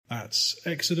That's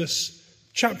Exodus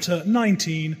chapter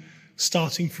 19,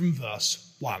 starting from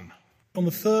verse 1. On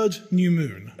the third new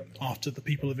moon, after the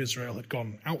people of Israel had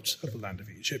gone out of the land of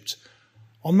Egypt,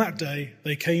 on that day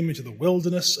they came into the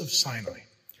wilderness of Sinai.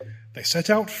 They set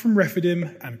out from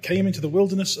Rephidim and came into the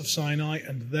wilderness of Sinai,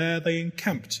 and there they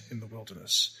encamped in the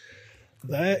wilderness.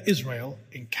 There Israel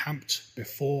encamped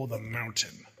before the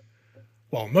mountain,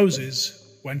 while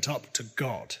Moses went up to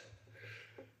God.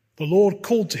 The Lord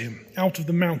called to him out of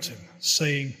the mountain,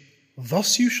 saying,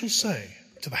 "Thus you shall say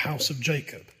to the house of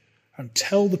Jacob, and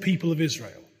tell the people of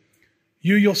Israel,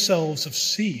 you yourselves have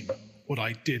seen what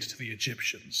I did to the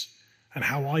Egyptians, and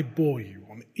how I bore you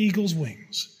on eagle's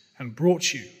wings and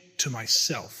brought you to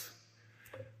myself.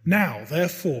 Now,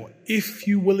 therefore, if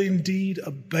you will indeed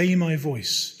obey my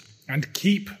voice and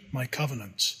keep my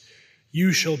covenant,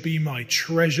 you shall be my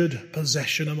treasured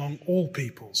possession among all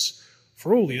peoples,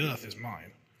 for all the earth is mine.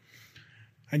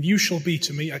 And you shall be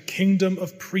to me a kingdom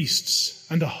of priests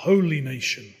and a holy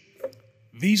nation.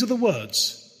 These are the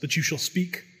words that you shall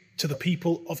speak to the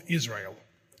people of Israel."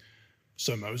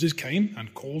 So Moses came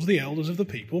and called the elders of the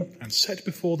people and set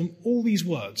before them all these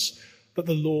words that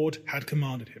the Lord had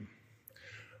commanded him.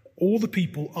 All the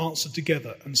people answered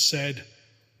together and said,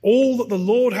 "All that the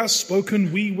Lord has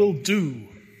spoken we will do."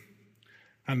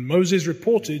 And Moses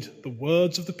reported the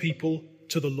words of the people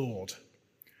to the Lord.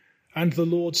 And the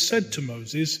Lord said to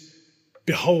Moses,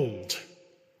 "Behold,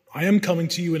 I am coming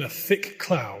to you in a thick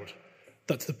cloud,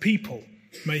 that the people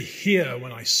may hear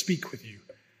when I speak with you,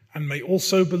 and may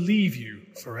also believe you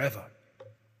forever."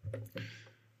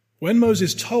 When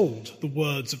Moses told the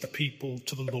words of the people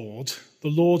to the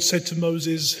Lord said to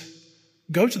Moses,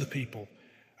 "Go to the people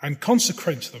and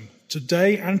consecrate them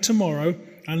today and tomorrow,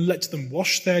 and let them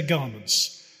wash their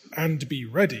garments, and be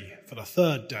ready for the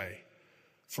third day.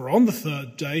 For on the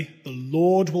third day the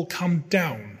Lord will come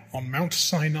down on Mount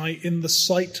Sinai in the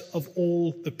sight of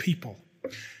all the people.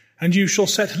 And you shall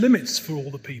set limits for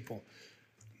all the people.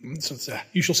 You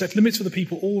shall set limits for the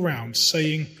people all round,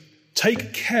 saying,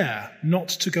 'Take care not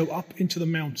to go up into the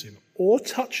mountain, or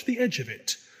touch the edge of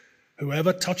it.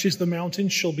 Whoever touches the mountain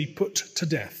shall be put to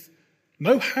death.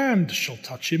 No hand shall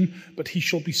touch him, but he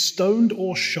shall be stoned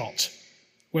or shot.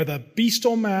 Whether beast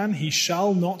or man, he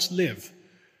shall not live.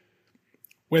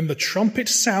 When the trumpet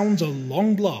sounds a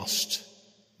long blast,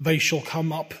 they shall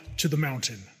come up to the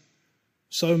mountain.'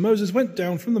 So Moses went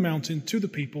down from the mountain to the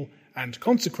people and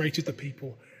consecrated the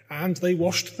people, and they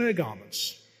washed their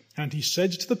garments. And he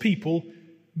said to the people,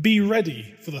 'Be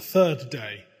ready for the third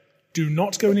day. Do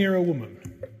not go near a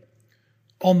woman.'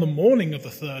 On the morning of the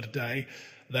third day,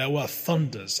 there were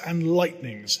thunders and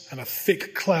lightnings and a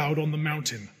thick cloud on the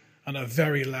mountain and a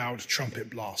very loud trumpet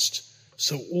blast.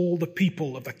 So all the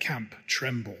people of the camp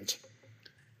trembled.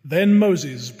 Then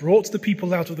Moses brought the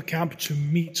people out of the camp to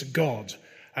meet God,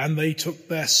 and they took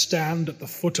their stand at the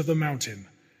foot of the mountain.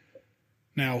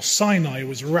 Now Sinai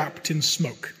was wrapped in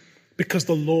smoke, because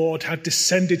the Lord had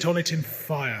descended on it in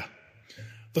fire.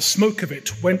 The smoke of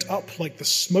it went up like the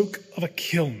smoke of a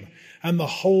kiln, and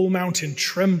the whole mountain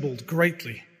trembled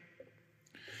greatly.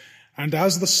 And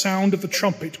as the sound of the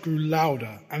trumpet grew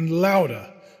louder and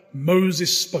louder,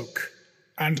 Moses spoke,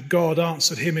 and God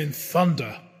answered him in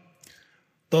thunder.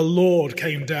 The Lord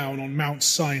came down on Mount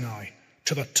Sinai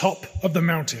to the top of the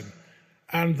mountain,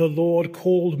 and the Lord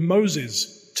called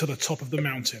Moses to the top of the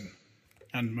mountain,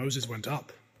 and Moses went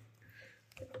up.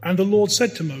 And the Lord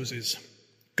said to Moses,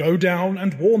 "Go down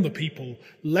and warn the people,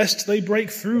 lest they break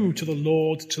through to the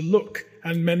Lord to look,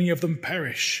 and many of them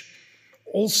perish.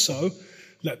 Also,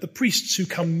 let the priests who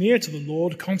come near to the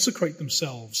Lord consecrate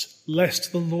themselves,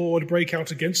 lest the Lord break out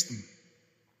against them."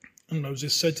 And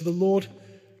Moses said to the Lord,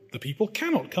 "The people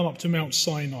cannot come up to Mount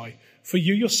Sinai, for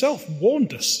you yourself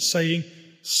warned us, saying,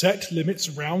 'Set limits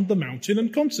round the mountain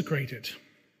and consecrate it.'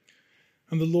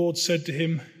 And the Lord said to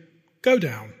him, 'Go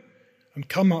down and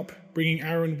come up, bringing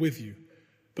Aaron with you.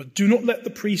 But do not let the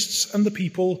priests and the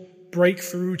people break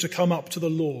through to come up to the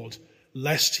Lord,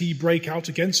 lest he break out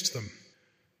against them.'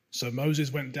 So Moses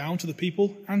went down to the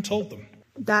people and told them."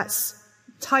 That's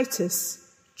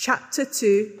Titus chapter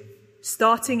 2,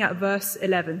 starting at verse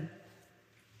 11.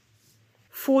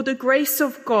 "For the grace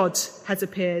of God has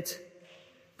appeared,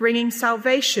 bringing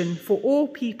salvation for all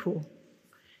people,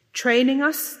 training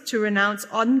us to renounce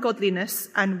ungodliness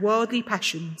and worldly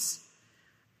passions,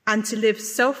 and to live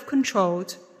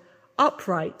self-controlled,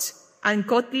 upright, and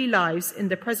godly lives in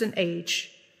the present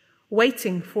age,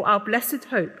 waiting for our blessed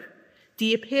hope,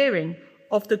 the appearing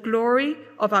of the glory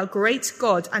of our great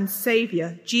God and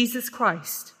Saviour, Jesus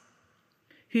Christ,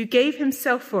 who gave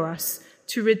himself for us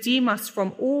to redeem us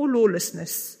from all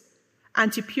lawlessness,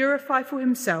 and to purify for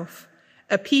himself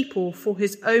a people for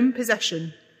his own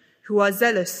possession, who are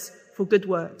zealous for good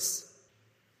works.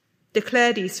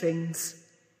 Declare these things,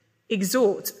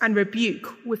 exhort and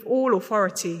rebuke with all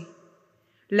authority.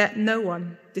 Let no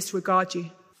one disregard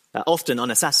you. Often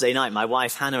on a Saturday night, my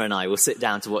wife Hannah and I will sit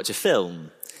down to watch a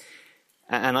film.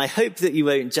 And I hope that you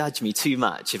won't judge me too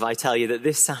much if I tell you that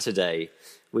this Saturday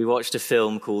we watched a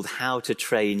film called How to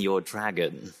Train Your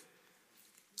Dragon.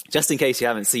 Just in case you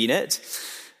haven't seen it,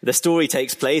 the story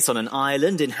takes place on an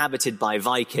island inhabited by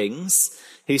Vikings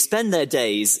who spend their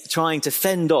days trying to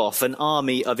fend off an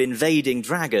army of invading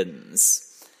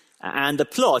dragons. And the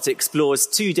plot explores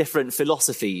two different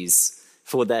philosophies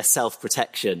for their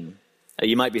self-protection.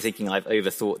 You might be thinking I've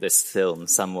overthought this film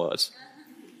somewhat.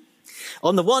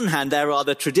 On the one hand, there are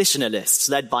the traditionalists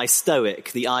led by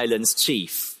Stoic, the island's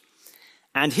chief.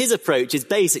 And his approach is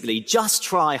basically just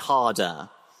try harder.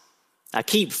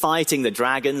 Keep fighting the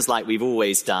dragons like we've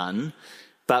always done,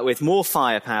 but with more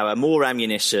firepower, more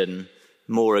ammunition,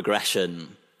 more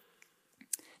aggression.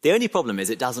 The only problem is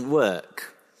it doesn't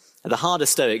work. The harder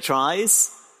Stoic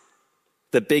tries,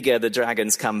 the bigger the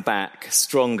dragons come back,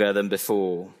 stronger than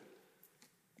before.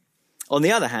 On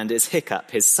the other hand is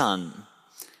Hiccup, his son,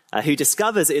 who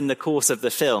discovers in the course of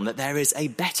the film that there is a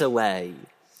better way.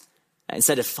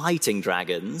 Instead of fighting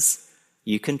dragons,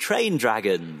 you can train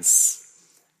dragons.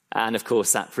 And of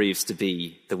course, that proves to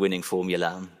be the winning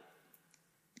formula.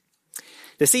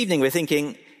 This evening, we're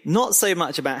thinking not so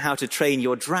much about how to train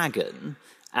your dragon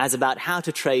as about how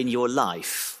to train your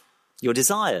life, your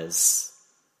desires,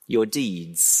 your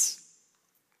deeds.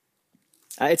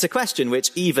 It's a question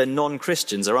which even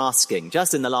non-Christians are asking.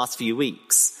 Just in the last few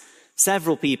weeks,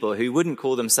 several people who wouldn't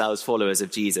call themselves followers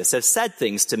of Jesus have said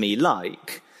things to me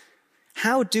like,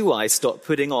 how do I stop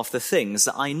putting off the things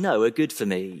that I know are good for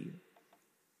me?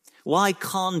 Why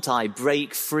can't I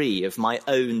break free of my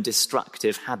own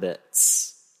destructive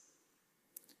habits?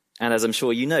 And as I'm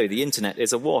sure you know, the internet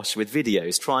is awash with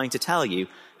videos trying to tell you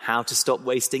how to stop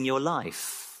wasting your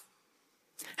life,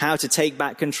 how to take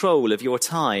back control of your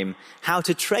time, how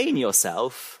to train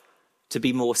yourself to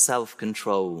be more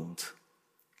self-controlled.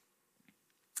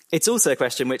 It's also a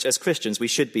question which, as Christians, we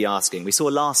should be asking. We saw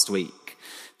last week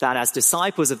that as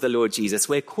disciples of the Lord Jesus,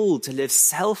 we're called to live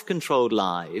self-controlled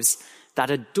lives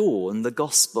that adorn the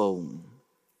gospel.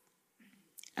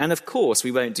 And of course,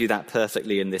 we won't do that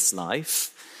perfectly in this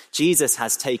life. Jesus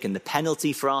has taken the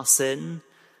penalty for our sin,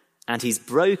 and he's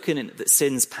broken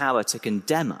sin's power to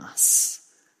condemn us.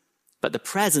 But the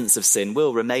presence of sin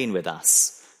will remain with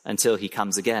us until he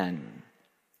comes again.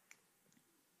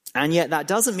 And yet that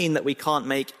doesn't mean that we can't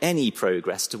make any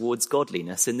progress towards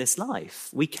godliness in this life.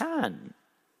 We can.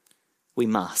 We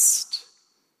must.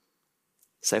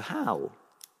 So how?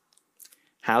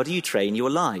 How do you train your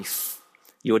life,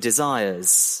 your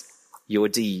desires, your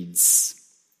deeds?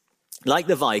 Like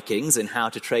the Vikings in How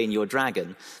to Train Your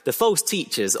Dragon, the false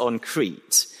teachers on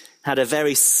Crete had a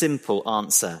very simple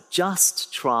answer.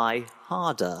 Just try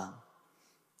harder.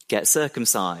 Get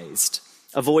circumcised.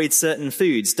 Avoid certain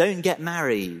foods. Don't get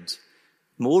married.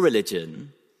 More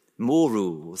religion, more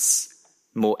rules,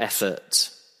 more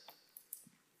effort.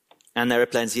 And there are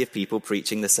plenty of people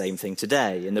preaching the same thing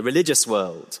today in the religious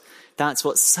world. That's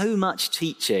what so much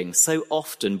teaching so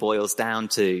often boils down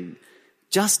to.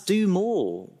 Just do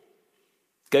more.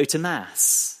 Go to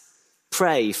Mass.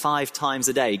 Pray 5 times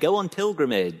a day. Go on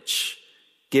pilgrimage.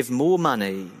 Give more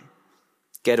money.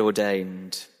 Get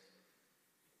ordained.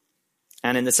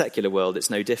 And in the secular world, it's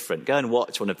no different. Go and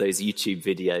watch one of those YouTube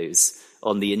videos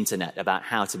on the internet about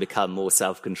how to become more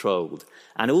self-controlled.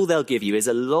 And all they'll give you is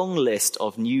a long list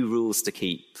of new rules to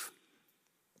keep.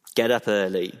 Get up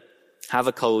early. Have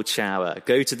a cold shower.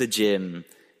 Go to the gym.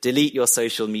 Delete your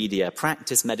social media.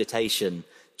 Practice meditation.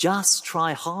 Just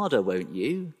try harder, won't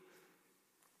you?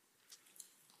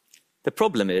 The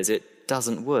problem is it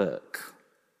doesn't work.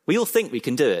 We all think we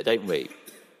can do it, don't we?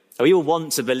 We all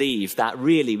want to believe that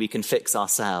really we can fix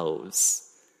ourselves,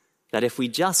 that if we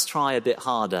just try a bit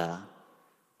harder,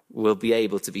 we'll be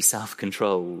able to be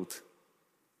self-controlled.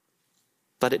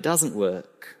 But it doesn't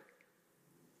work.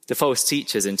 The false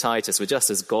teachers in Titus were just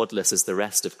as godless as the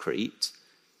rest of Crete,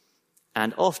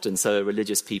 and often so are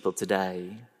religious people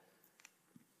today.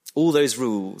 All those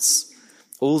rules,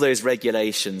 all those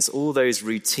regulations, all those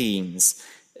routines,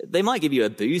 they might give you a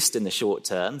boost in the short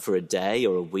term for a day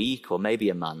or a week or maybe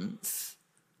a month,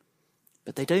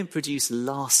 but they don't produce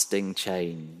lasting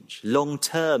change,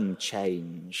 long-term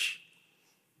change.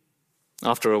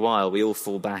 After a while, we all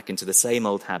fall back into the same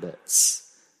old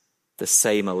habits, the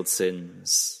same old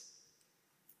sins.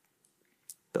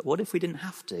 But what if we didn't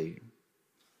have to?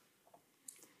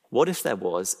 What if there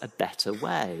was a better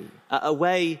way? A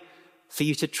way for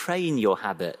you to train your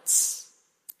habits,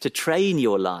 to train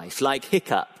your life, like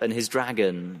Hiccup and his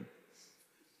dragon.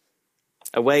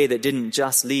 A way that didn't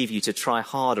just leave you to try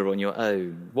harder on your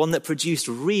own. One that produced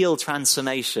real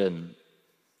transformation.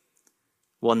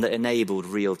 One that enabled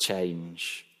real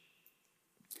change.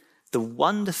 The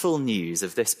wonderful news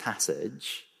of this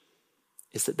passage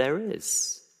is that there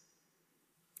is.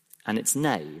 And its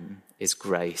name is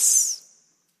grace.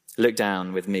 Look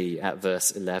down with me at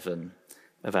verse 11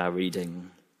 of our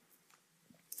reading.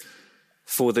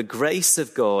 For the grace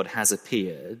of God has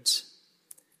appeared,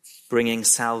 bringing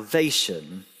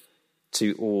salvation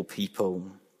to all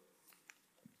people.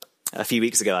 A few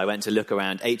weeks ago, I went to look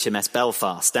around HMS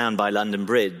Belfast down by London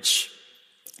Bridge.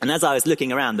 And as I was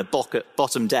looking around the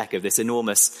bottom deck of this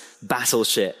enormous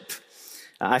battleship,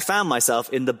 I found myself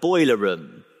in the boiler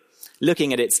room,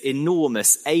 looking at its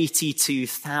enormous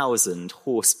 82,000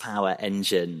 horsepower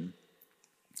engine.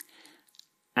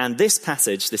 And this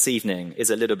passage this evening is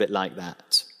a little bit like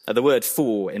that. The word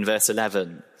for in verse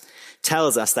 11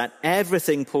 tells us that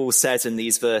everything Paul says in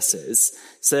these verses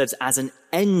serves as an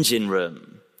engine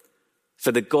room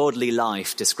for the godly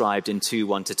life described in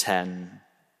 2:1-10.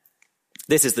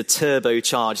 This is the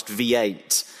turbocharged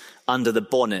V8 under the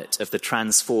bonnet of the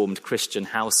transformed Christian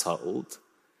household.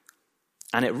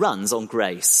 And it runs on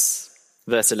grace.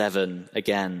 Verse 11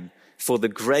 again, for the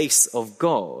grace of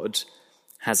God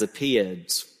has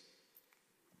appeared.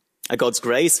 God's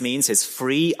grace means his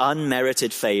free,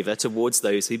 unmerited favor towards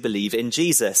those who believe in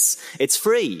Jesus. It's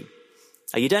free.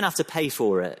 You don't have to pay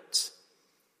for it.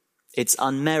 It's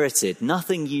unmerited.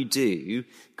 Nothing you do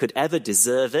could ever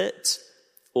deserve it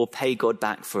or pay God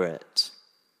back for it.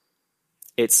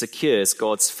 It secures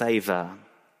God's favor.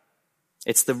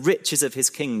 It's the riches of his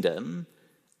kingdom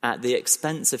at the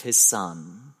expense of his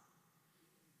Son.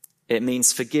 It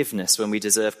means forgiveness when we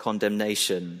deserve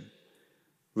condemnation,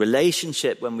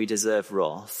 relationship when we deserve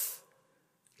wrath,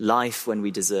 life when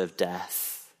we deserve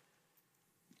death.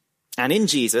 And in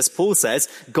Jesus, Paul says,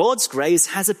 God's grace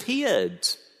has appeared.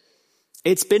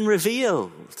 It's been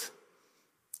revealed.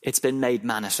 It's been made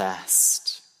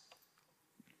manifest.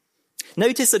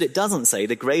 Notice that it doesn't say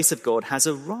the grace of God has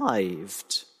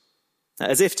arrived,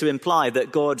 as if to imply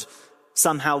that God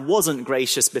somehow wasn't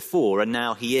gracious before and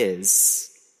now he is.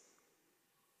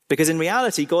 Because in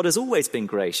reality, God has always been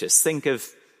gracious. Think of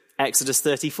Exodus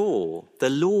 34, the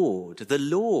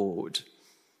Lord,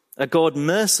 a God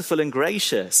merciful and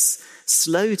gracious,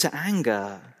 slow to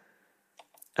anger,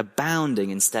 abounding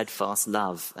in steadfast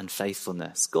love and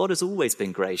faithfulness. God has always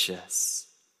been gracious.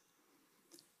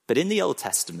 But in the Old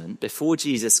Testament, before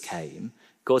Jesus came,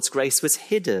 God's grace was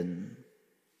hidden.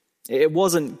 It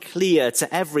wasn't clear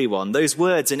to everyone. Those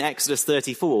words in Exodus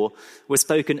 34 were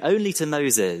spoken only to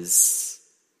Moses,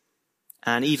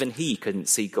 and even he couldn't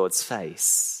see God's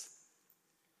face.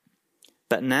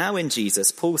 But now in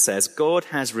Jesus, Paul says, God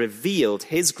has revealed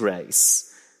his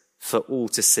grace for all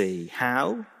to see.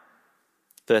 How?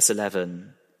 Verse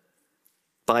 11,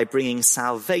 by bringing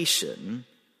salvation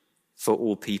for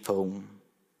all people.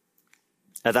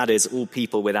 That is, all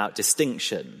people without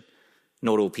distinction,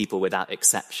 not all people without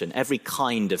exception. Every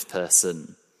kind of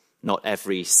person, not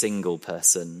every single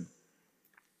person.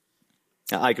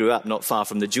 I grew up not far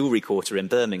from the jewellery quarter in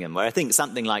Birmingham, where I think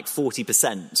something like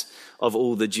 40% of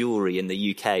all the jewellery in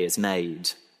the UK is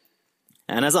made.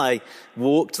 And as I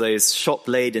walked those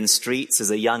shop-laden streets as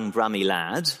a young Brummie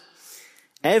lad,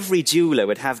 every jeweller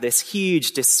would have this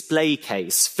huge display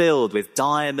case filled with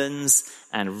diamonds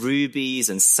and rubies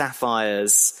and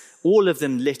sapphires, all of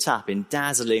them lit up in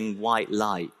dazzling white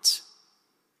light.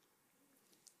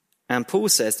 And Paul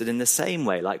says that in the same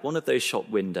way, like one of those shop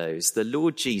windows, the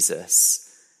Lord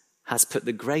Jesus has put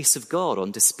the grace of God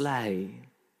on display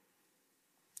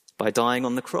by dying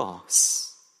on the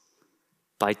cross,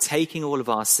 by taking all of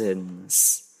our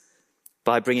sins,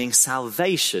 by bringing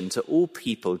salvation to all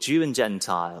people, Jew and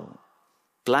Gentile,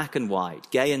 black and white,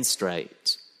 gay and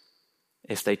straight,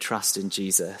 if they trust in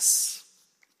Jesus.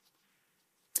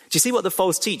 Do you see what the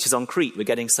false teachers on Crete were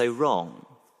getting so wrong?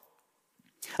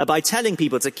 By telling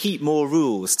people to keep more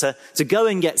rules, to go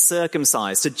and get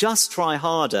circumcised, to just try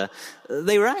harder,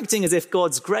 they were acting as if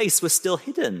God's grace was still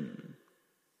hidden.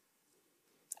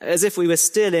 As if we were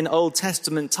still in Old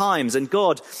Testament times and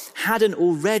God hadn't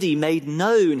already made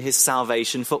known his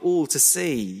salvation for all to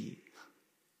see.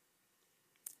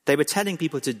 They were telling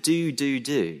people to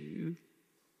do,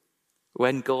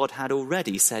 when God had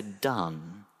already said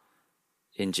done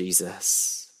in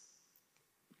Jesus.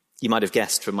 You might have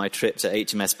guessed from my trip to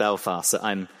HMS Belfast that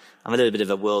I'm a little bit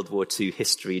of a World War II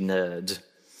history nerd.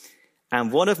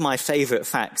 And one of my favourite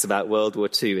facts about World War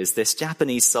II is this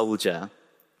Japanese soldier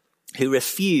who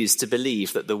refused to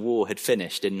believe that the war had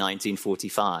finished in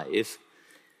 1945.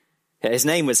 His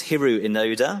name was Hiru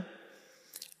Inoda,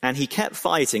 and he kept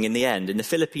fighting in the end in the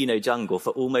Filipino jungle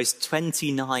for almost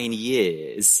 29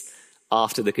 years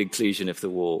after the conclusion of the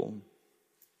war.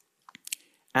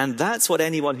 And that's what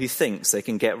anyone who thinks they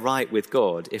can get right with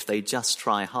God if they just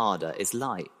try harder is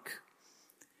like.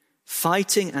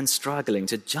 Fighting and struggling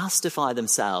to justify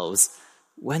themselves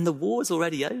when the war's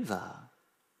already over,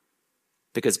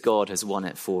 because God has won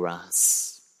it for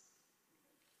us.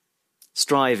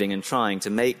 Striving and trying to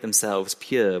make themselves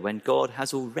pure when God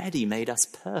has already made us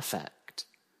perfect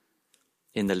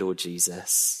in the Lord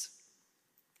Jesus.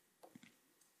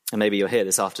 And maybe you're here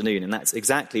this afternoon and that's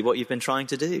exactly what you've been trying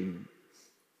to do.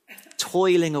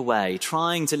 Toiling away,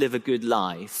 trying to live a good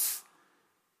life,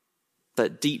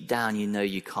 but deep down you know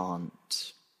you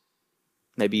can't.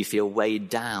 Maybe you feel weighed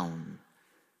down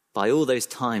by all those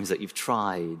times that you've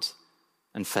tried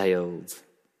and failed.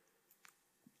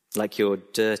 Like you're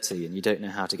dirty and you don't know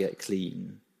how to get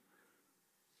clean.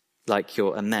 Like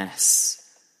you're a mess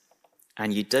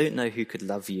and you don't know who could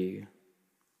love you.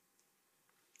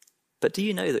 But do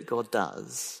you know that God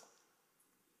does?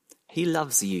 He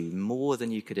loves you more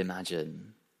than you could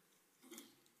imagine.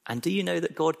 And do you know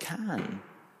that God can?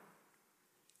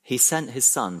 He sent his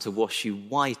son to wash you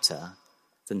whiter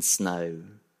than snow.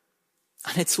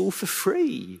 And it's all for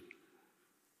free.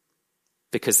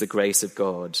 Because the grace of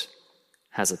God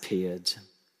has appeared.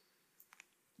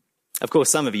 Of course,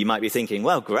 some of you might be thinking,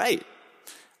 well, great.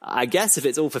 I guess if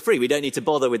it's all for free, we don't need to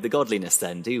bother with the godliness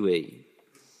then, do we?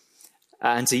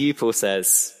 And to you, Paul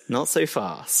says, not so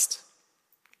fast.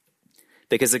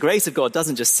 Because the grace of God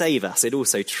doesn't just save us, it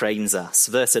also trains us.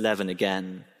 Verse 11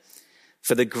 again.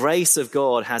 For the grace of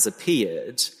God has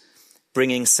appeared,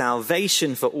 bringing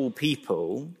salvation for all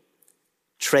people,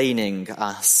 training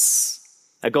us.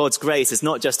 God's grace is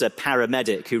not just a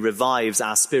paramedic who revives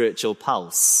our spiritual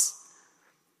pulse.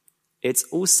 It's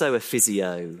also a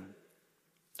physio,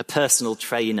 a personal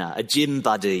trainer, a gym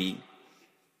buddy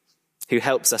who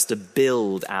helps us to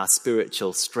build our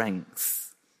spiritual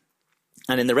strength.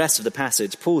 And in the rest of the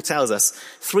passage, Paul tells us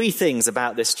three things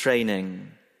about this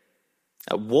training.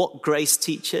 What grace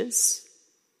teaches,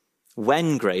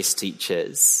 when grace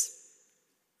teaches,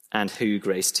 and who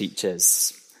grace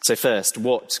teaches. So first,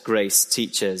 what grace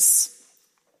teaches.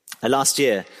 Last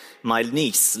year, my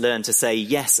niece learned to say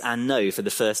yes and no for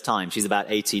the first time. She's about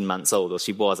 18 months old, or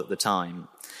she was at the time.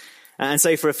 And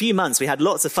so for a few months, we had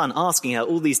lots of fun asking her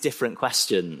all these different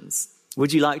questions.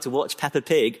 Would you like to watch Peppa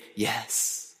Pig?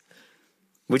 Yes.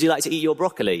 Would you like to eat your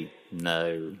broccoli?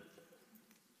 No.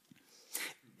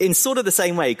 In sort of the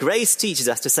same way, grace teaches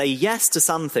us to say yes to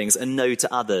some things and no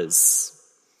to others.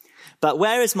 But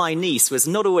whereas my niece was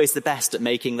not always the best at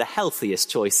making the healthiest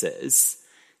choices,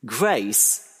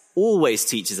 grace always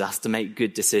teaches us to make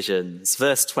good decisions.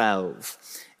 Verse 12,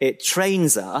 it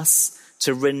trains us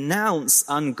to renounce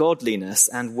ungodliness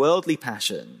and worldly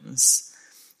passions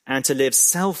and to live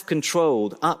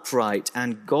self-controlled, upright,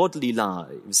 and godly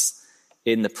lives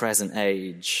in the present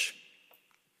age.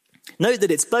 Note that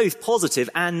it's both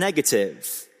positive and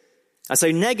negative. So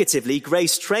negatively,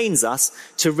 grace trains us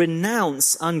to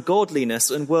renounce ungodliness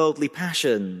and worldly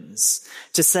passions,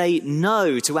 to say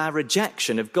no to our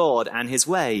rejection of God and his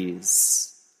ways.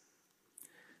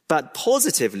 But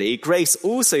positively, grace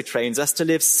also trains us to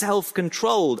live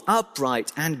self-controlled,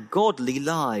 upright, and godly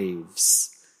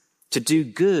lives, to do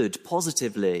good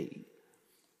positively,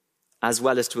 as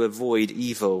well as to avoid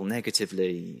evil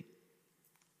negatively.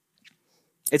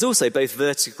 It's also both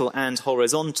vertical and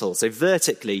horizontal. So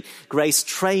vertically, grace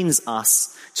trains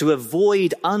us to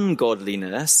avoid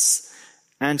ungodliness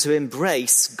and to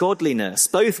embrace godliness.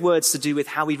 Both words to do with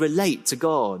how we relate to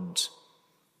God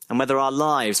and whether our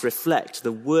lives reflect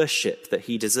the worship that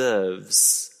he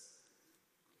deserves.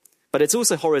 But it's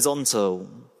also horizontal.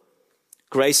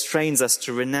 Grace trains us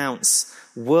to renounce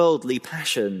worldly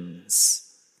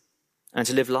passions and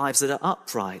to live lives that are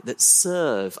upright, that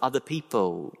serve other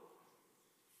people,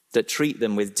 that treat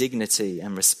them with dignity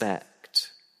and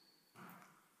respect.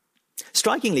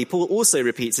 Strikingly, Paul also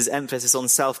repeats his emphasis on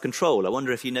self-control. I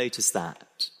wonder if you noticed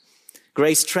that.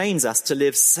 Grace trains us to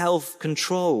live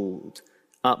self-controlled,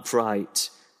 upright,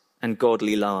 and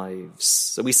godly lives.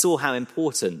 So we saw how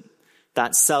important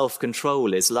that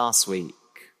self-control is last week.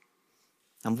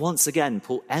 And once again,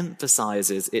 Paul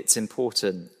emphasizes its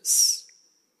importance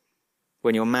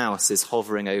when your mouse is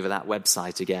hovering over that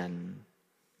website again,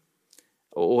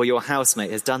 or your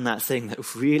housemate has done that thing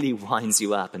that really winds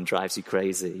you up and drives you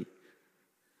crazy.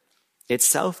 It's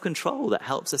self-control that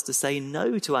helps us to say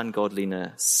no to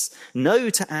ungodliness, no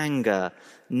to anger,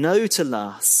 no to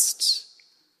lust,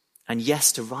 and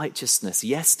yes to righteousness,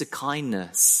 yes to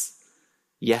kindness,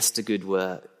 yes to good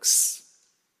works.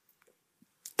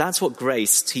 That's what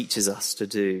grace teaches us to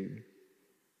do.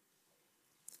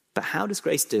 But how does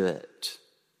grace do it?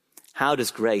 How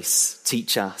does grace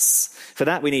teach us? For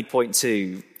that we need point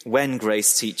 2, when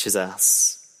grace teaches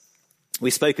us.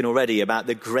 We've spoken already about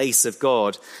the grace of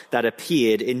God that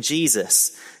appeared in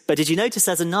Jesus. But did you notice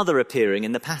there's another appearing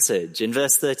in the passage in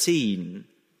verse 13?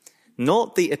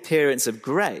 Not the appearance of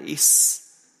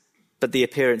grace, but the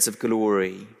appearance of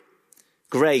glory.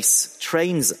 Grace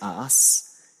trains us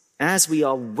as we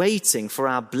are waiting for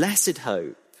our blessed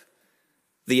hope,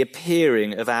 the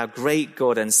appearing of our great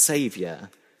God and Saviour,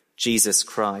 Jesus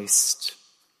Christ.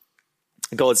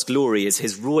 God's glory is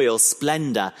his royal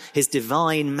splendor, his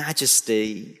divine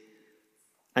majesty.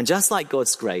 And just like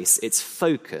God's grace, it's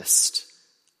focused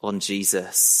on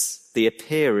Jesus, the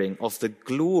appearing of the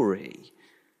glory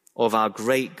of our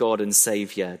great God and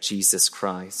Saviour, Jesus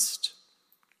Christ.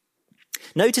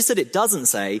 Notice that it doesn't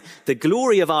say the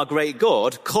glory of our great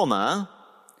God, comma,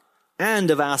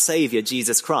 and of our Saviour,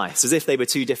 Jesus Christ, as if they were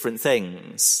two different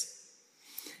things.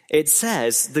 It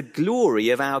says the glory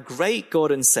of our great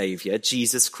God and Saviour,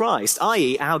 Jesus Christ,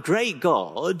 i.e. our great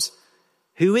God,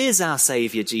 who is our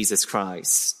Saviour, Jesus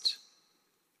Christ.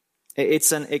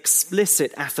 It's an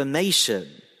explicit affirmation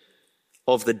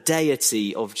of the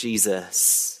deity of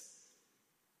Jesus.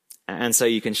 And so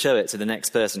you can show it to the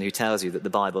next person who tells you that the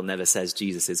Bible never says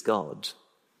Jesus is God.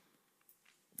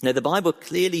 Now, the Bible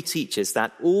clearly teaches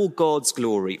that all God's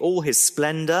glory, all his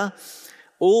splendor,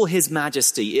 all his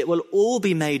majesty, it will all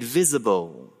be made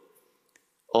visible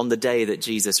on the day that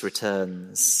Jesus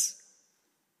returns.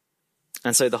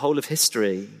 And so the whole of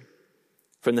history,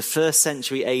 from the 1st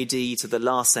century AD to the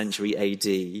last century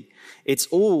AD, it's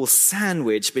all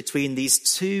sandwiched between these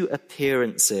two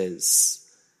appearances.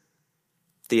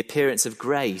 The appearance of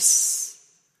grace,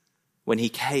 when he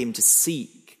came to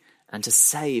seek and to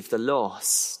save the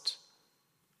lost,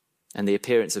 and the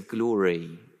appearance of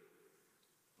glory,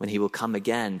 when he will come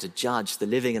again to judge the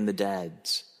living and the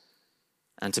dead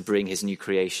and to bring his new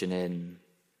creation in.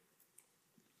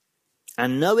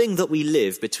 And knowing that we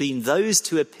live between those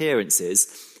two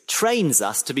appearances trains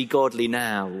us to be godly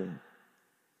now.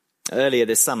 Earlier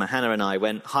this summer, Hannah and I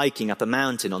went hiking up a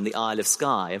mountain on the Isle of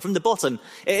Skye. And from the bottom,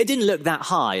 it didn't look that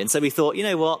high. And so we thought, you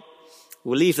know what?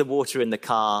 We'll leave the water in the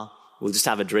car. We'll just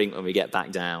have a drink when we get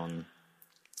back down.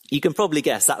 You can probably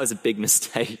guess that was a big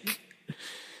mistake.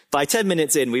 By 10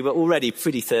 minutes in, we were already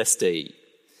pretty thirsty.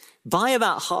 By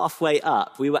about halfway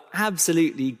up, we were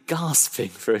absolutely gasping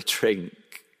for a drink.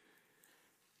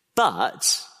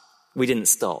 But we didn't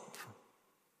stop.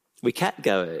 We kept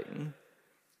going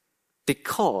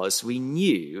because we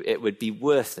knew it would be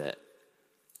worth it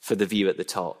for the view at the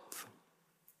top.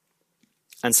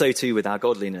 And so too with our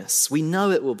godliness. We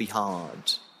know it will be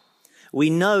hard. We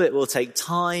know it will take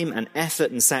time and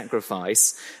effort and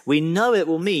sacrifice. We know it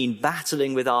will mean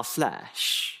battling with our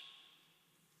flesh.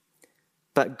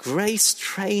 But grace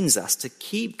trains us to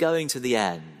keep going to the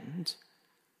end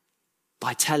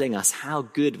by telling us how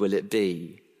good will it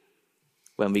be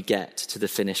when we get to the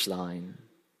finish line,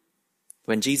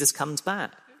 when Jesus comes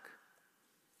back,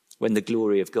 when the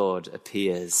glory of God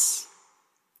appears.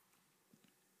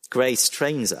 Grace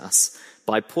trains us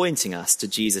by pointing us to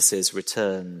Jesus'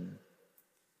 return.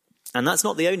 And that's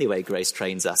not the only way grace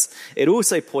trains us. It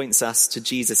also points us to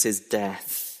Jesus'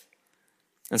 death.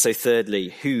 And so thirdly,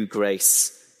 who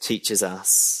grace teaches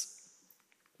us.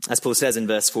 As Paul says in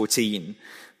verse 14,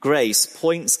 grace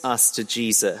points us to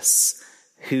Jesus,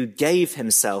 who gave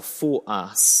himself for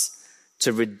us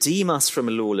to redeem us from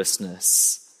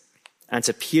lawlessness and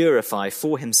to purify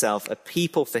for himself a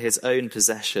people for his own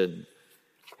possession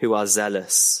who are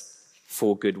zealous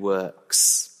for good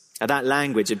works. And that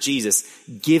language of Jesus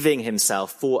giving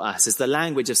himself for us is the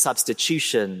language of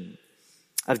substitution,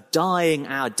 of dying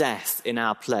our death in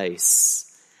our place.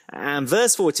 And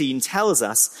verse 14 tells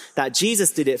us that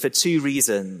Jesus did it for two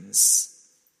reasons: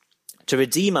 to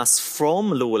redeem us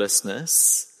from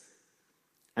lawlessness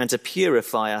and to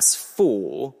purify us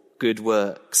for good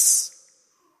works.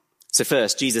 So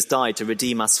first, Jesus died to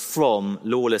redeem us from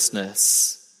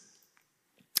lawlessness.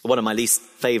 One of my least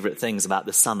favorite things about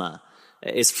the summer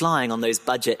is flying on those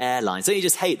budget airlines. Don't you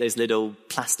just hate those little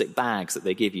plastic bags that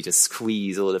they give you to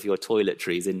squeeze all of your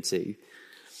toiletries into?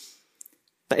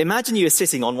 But imagine you were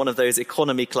sitting on one of those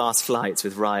economy class flights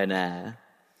with Ryanair,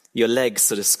 your legs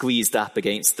sort of squeezed up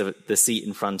against the seat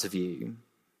in front of you.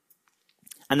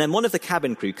 And then one of the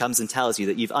cabin crew comes and tells you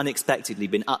that you've unexpectedly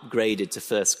been upgraded to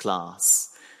first class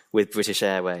with British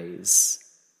Airways.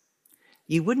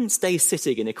 You wouldn't stay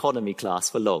sitting in economy class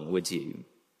for long, would you?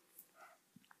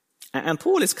 And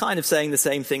Paul is kind of saying the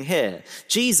same thing here.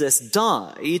 Jesus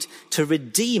died to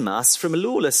redeem us from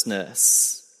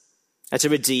lawlessness. To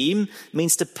redeem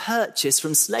means to purchase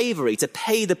from slavery, to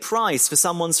pay the price for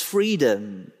someone's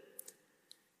freedom.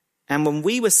 And when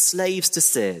we were slaves to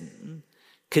sin,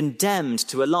 condemned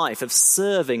to a life of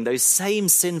serving those same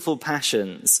sinful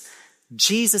passions,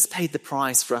 Jesus paid the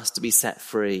price for us to be set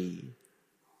free,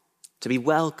 to be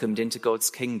welcomed into God's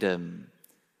kingdom,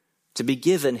 to be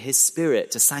given his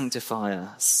Spirit to sanctify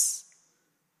us.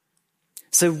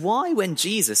 So why, when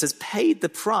Jesus has paid the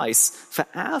price for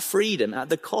our freedom at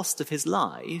the cost of his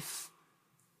life,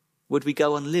 would we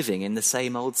go on living in the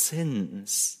same old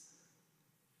sins?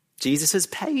 Jesus has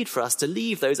paid for us to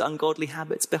leave those ungodly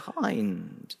habits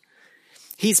behind.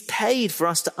 He's paid for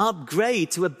us to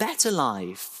upgrade to a better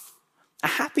life, a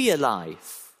happier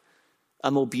life, a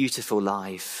more beautiful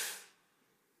life.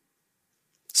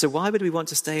 So why would we want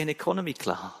to stay in economy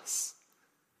class,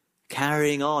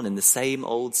 carrying on in the same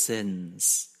old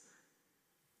sins,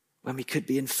 when we could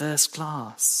be in first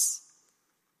class,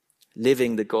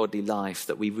 living the godly life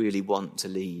that we really want to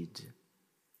lead?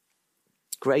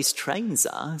 Grace trains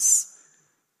us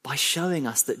by showing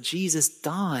us that Jesus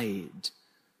died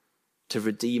to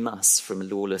redeem us from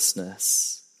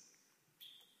lawlessness.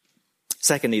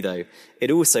 Secondly, though, it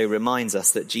also reminds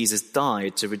us that Jesus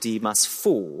died to redeem us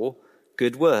for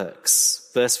good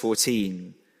works. Verse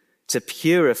 14, to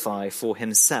purify for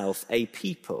himself a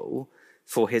people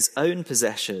for his own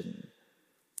possession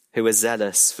who are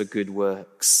zealous for good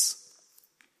works.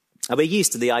 And we're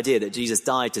used to the idea that Jesus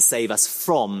died to save us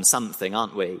from something,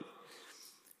 aren't we?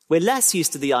 We're less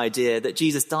used to the idea that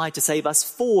Jesus died to save us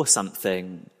for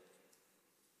something.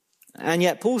 And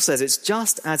yet Paul says it's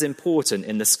just as important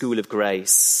in the school of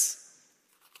grace.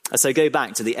 So go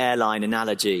back to the airline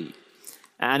analogy.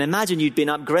 And imagine you'd been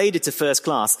upgraded to first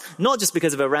class, not just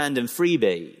because of a random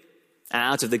freebie,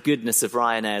 out of the goodness of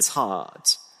Ryanair's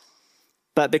heart,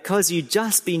 but because you'd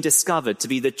just been discovered to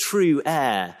be the true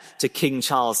heir to King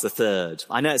Charles III.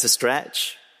 I know it's a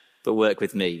stretch, but work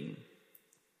with me.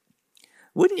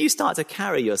 Wouldn't you start to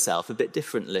carry yourself a bit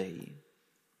differently?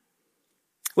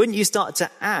 Wouldn't you start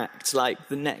to act like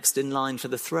the next in line for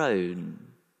the throne?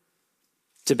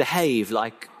 To behave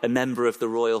like a member of the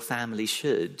royal family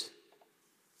should?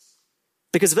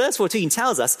 Because verse 14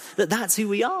 tells us that that's who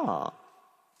we are.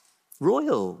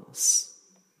 Royals.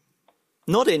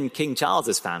 Not in King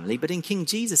Charles's family, but in King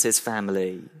Jesus's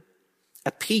family.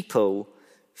 A people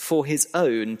for his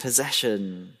own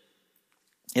possession.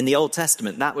 In the Old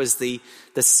Testament, that was the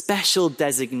special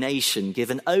designation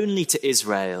given only to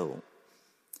Israel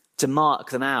to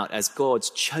mark them out as God's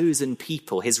chosen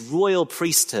people, his royal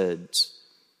priesthood.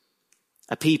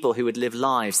 A people who would live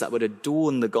lives that would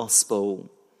adorn the gospel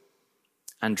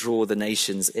and draw the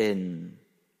nations in.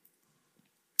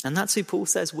 And that's who Paul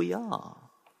says we are,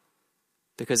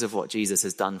 because of what Jesus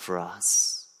has done for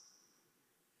us.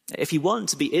 If you want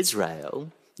to be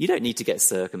Israel, you don't need to get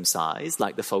circumcised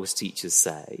like the false teachers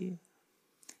say.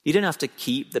 You don't have to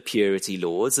keep the purity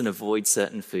laws and avoid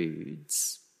certain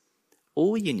foods.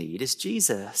 All you need is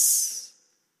Jesus,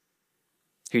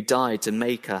 who died to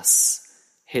make us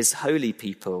his holy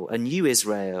people, a new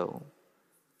Israel,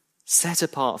 set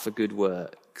apart for good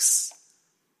works.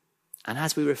 And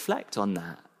as we reflect on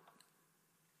that,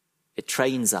 it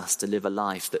trains us to live a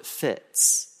life that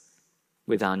fits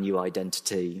with our new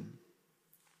identity.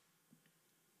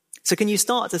 So can you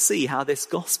start to see how this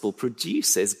gospel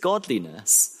produces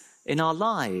godliness in our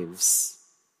lives?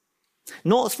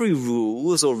 Not through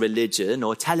rules or religion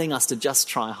or telling us to just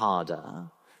try harder,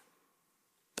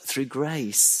 but through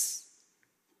grace,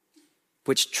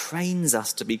 which trains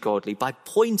us to be godly by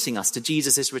pointing us to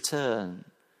Jesus' return,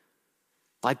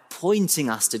 by pointing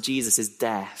us to Jesus'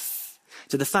 death,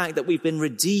 to the fact that we've been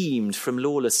redeemed from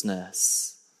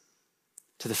lawlessness,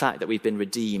 to the fact that we've been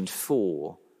redeemed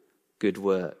for good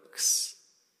works.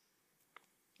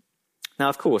 Now,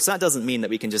 of course, that doesn't mean that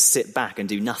we can just sit back and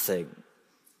do nothing.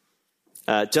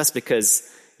 Just because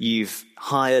you've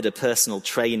hired a personal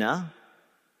trainer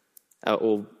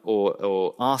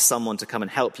or asked someone to come and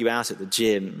help you out at the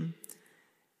gym,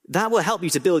 that will help you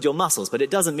to build your muscles, but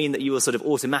it doesn't mean that you will sort of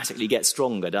automatically get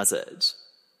stronger, does it?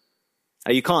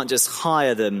 You can't just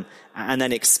hire them and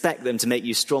then expect them to make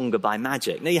you stronger by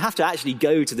magic. No, you have to actually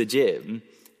go to the gym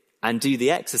and do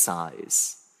the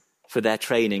exercise for their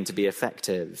training to be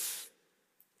effective.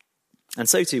 And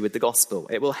so too with the gospel.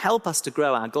 It will help us to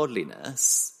grow our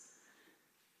godliness,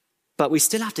 but we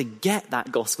still have to get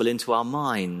that gospel into our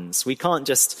minds. We can't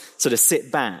just sort of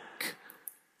sit back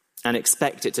and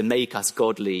expect it to make us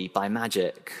godly by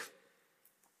magic.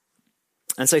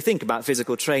 And so think about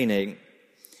physical training.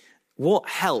 What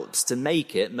helps to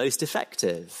make it most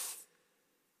effective?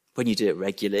 When you do it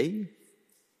regularly,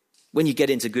 when you get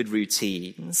into good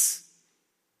routines,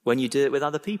 when you do it with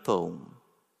other people.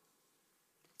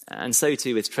 And so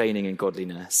too with training in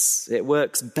godliness. It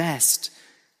works best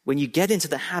when you get into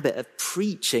the habit of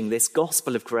preaching this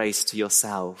gospel of grace to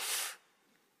yourself.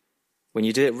 When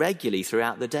you do it regularly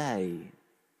throughout the day.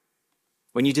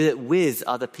 When you do it with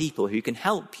other people who can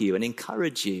help you and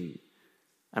encourage you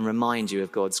and remind you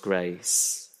of God's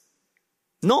grace.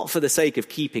 Not for the sake of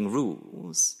keeping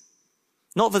rules,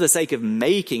 not for the sake of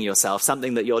making yourself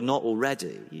something that you're not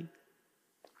already,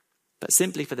 but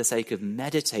simply for the sake of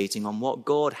meditating on what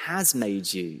God has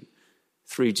made you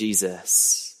through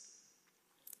Jesus.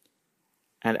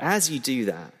 And as you do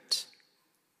that,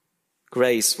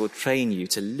 grace will train you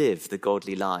to live the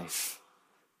godly life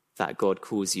that God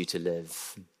calls you to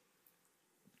live.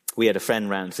 We had a friend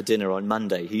round for dinner on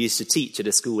Monday who used to teach at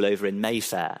a school over in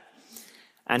Mayfair.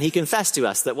 And he confessed to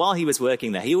us that while he was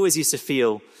working there, he always used to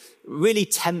feel really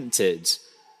tempted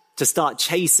to start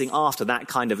chasing after that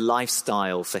kind of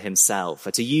lifestyle for himself,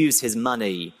 or to use his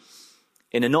money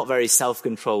in a not very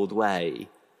self-controlled way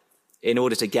in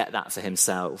order to get that for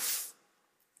himself.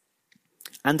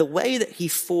 And the way that he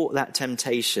fought that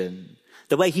temptation,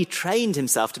 the way he trained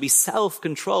himself to be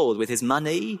self-controlled with his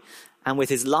money and with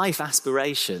his life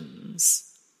aspirations,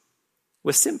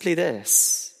 was simply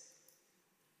this: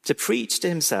 to preach to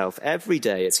himself every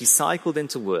day as he cycled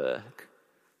into work,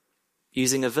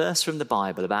 using a verse from the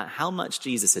Bible about how much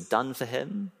Jesus had done for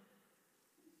him,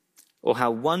 or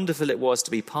how wonderful it was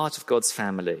to be part of God's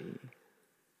family,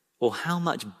 or how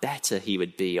much better he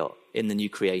would be in the new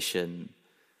creation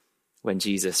when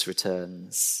Jesus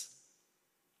returns.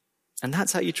 And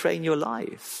that's how you train your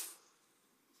life.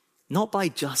 Not by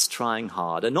just trying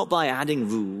hard, and not by adding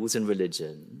rules and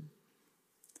religion,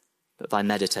 but by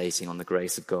meditating on the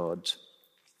grace of God.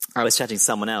 I was chatting to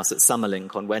someone else at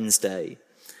Summerlink on Wednesday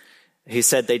who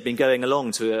said they'd been going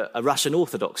along to a Russian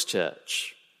Orthodox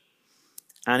church.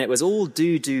 And it was all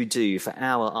do for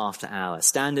hour after hour.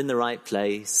 Stand in the right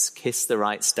place, kiss the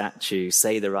right statue,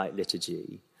 say the right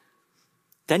liturgy.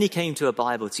 Then he came to a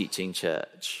Bible teaching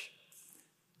church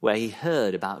where he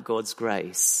heard about God's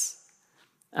grace.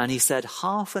 And he said,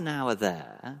 half an hour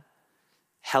there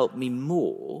helped me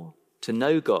more to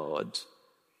know God,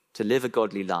 to live a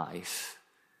godly life,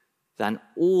 than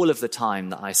all of the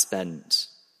time that I spent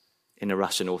in a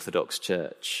Russian Orthodox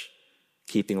church,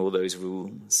 keeping all those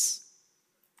rules.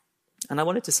 And I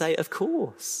wanted to say, of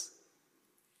course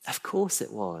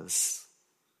it was.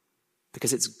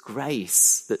 Because it's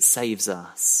grace that saves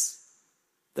us,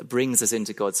 that brings us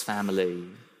into God's family.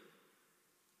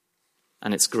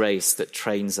 And it's grace that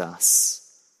trains us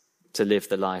to live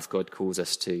the life God calls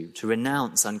us to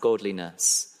renounce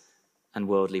ungodliness and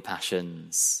worldly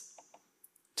passions,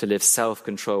 to live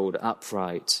self-controlled,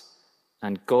 upright,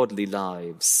 and godly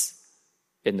lives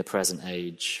in the present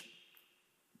age.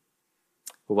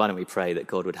 Well, why don't we pray that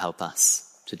God would help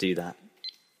us to do that?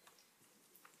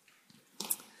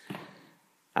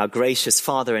 Our gracious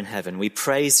Father in heaven, we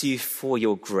praise you for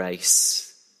your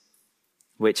grace,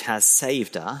 which has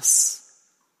saved us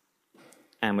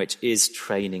and which is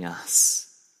training us.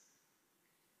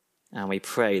 And we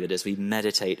pray that as we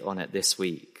meditate on it this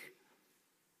week,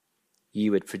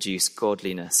 you would produce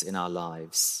godliness in our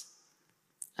lives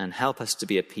and help us to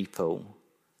be a people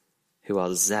who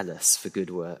are zealous for good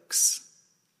works.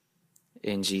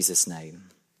 In Jesus' name,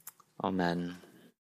 amen.